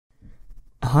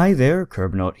Hi there,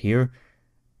 Kerbinaut here.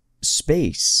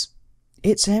 Space.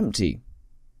 It's empty.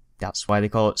 That's why they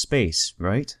call it space,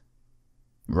 right?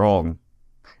 Wrong.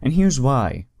 And here's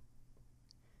why.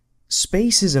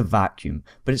 Space is a vacuum,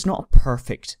 but it's not a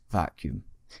perfect vacuum.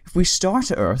 If we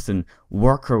start at Earth and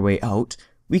work our way out,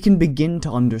 we can begin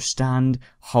to understand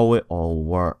how it all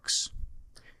works.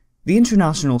 The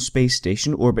International Space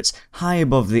Station orbits high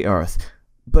above the Earth,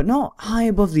 but not high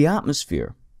above the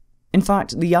atmosphere. In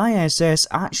fact, the ISS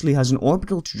actually has an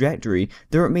orbital trajectory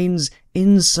that remains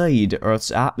inside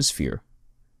Earth's atmosphere.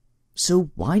 So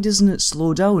why doesn't it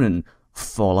slow down and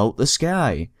fall out the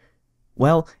sky?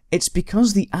 Well, it's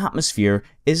because the atmosphere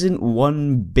isn't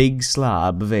one big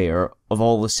slab of air of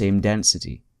all the same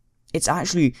density. It's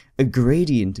actually a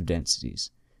gradient of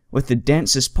densities, with the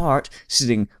densest part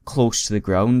sitting close to the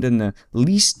ground and the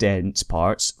least dense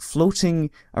parts floating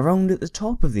around at the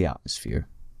top of the atmosphere.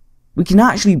 We can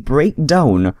actually break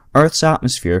down Earth's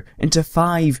atmosphere into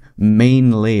 5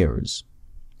 main layers.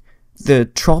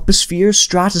 The troposphere,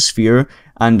 stratosphere,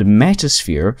 and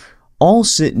metasphere all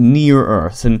sit near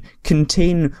Earth and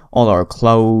contain all our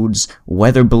clouds,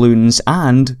 weather balloons,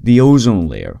 and the ozone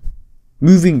layer.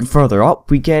 Moving further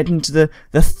up, we get into the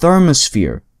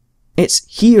thermosphere. It's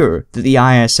here that the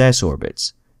ISS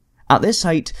orbits. At this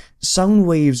height, sound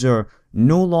waves are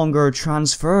no longer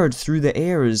transferred through the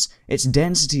air as its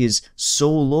density is so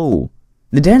low.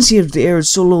 The density of the air is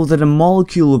so low that a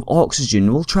molecule of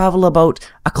oxygen will travel about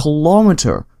a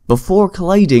kilometer before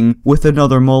colliding with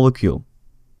another molecule.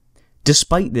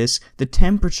 Despite this, the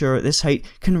temperature at this height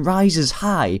can rise as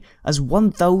high as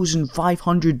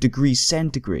 1,500 degrees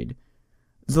centigrade.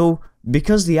 Though,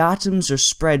 because the atoms are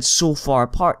spread so far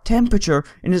apart, temperature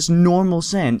in its normal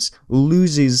sense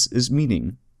loses its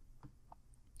meaning.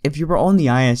 If you were on the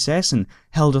ISS and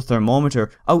held a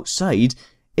thermometer outside,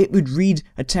 it would read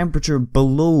a temperature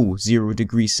below 0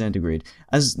 degrees centigrade,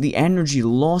 as the energy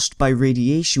lost by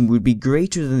radiation would be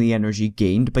greater than the energy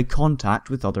gained by contact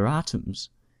with other atoms.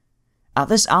 At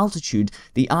this altitude,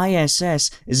 the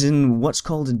ISS is in what's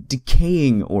called a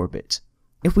decaying orbit.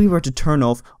 If we were to turn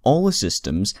off all the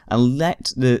systems and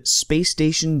let the space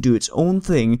station do its own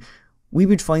thing, we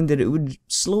would find that it would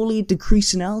slowly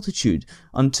decrease in altitude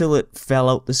until it fell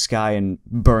out the sky and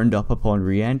burned up upon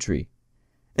re-entry.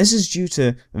 This is due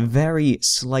to very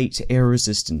slight air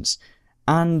resistance,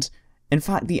 and in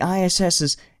fact the ISS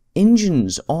has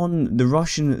engines on the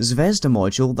Russian Zvezda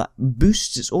module that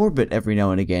boosts its orbit every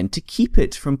now and again to keep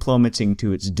it from plummeting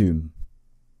to its doom.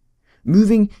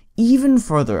 Moving even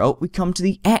further out, we come to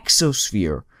the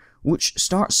exosphere, which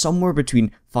starts somewhere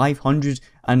between 500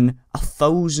 and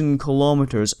 1,000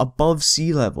 kilometers above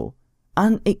sea level,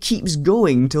 and it keeps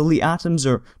going till the atoms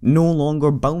are no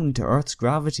longer bound to Earth's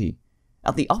gravity.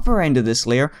 At the upper end of this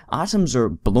layer, atoms are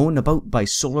blown about by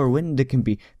solar wind that can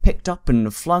be picked up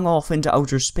and flung off into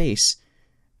outer space.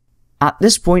 At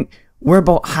this point, we're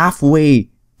about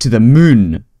halfway to the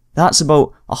moon. That's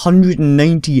about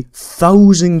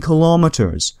 190,000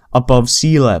 kilometers above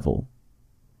sea level.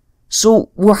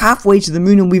 So we're halfway to the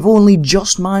moon and we've only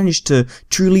just managed to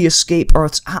truly escape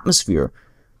Earth's atmosphere.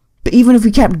 But even if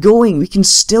we kept going, we can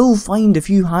still find a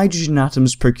few hydrogen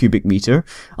atoms per cubic meter,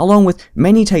 along with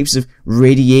many types of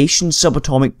radiation,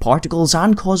 subatomic particles,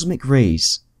 and cosmic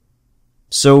rays.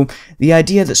 So the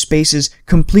idea that space is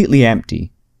completely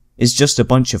empty is just a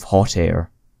bunch of hot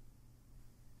air.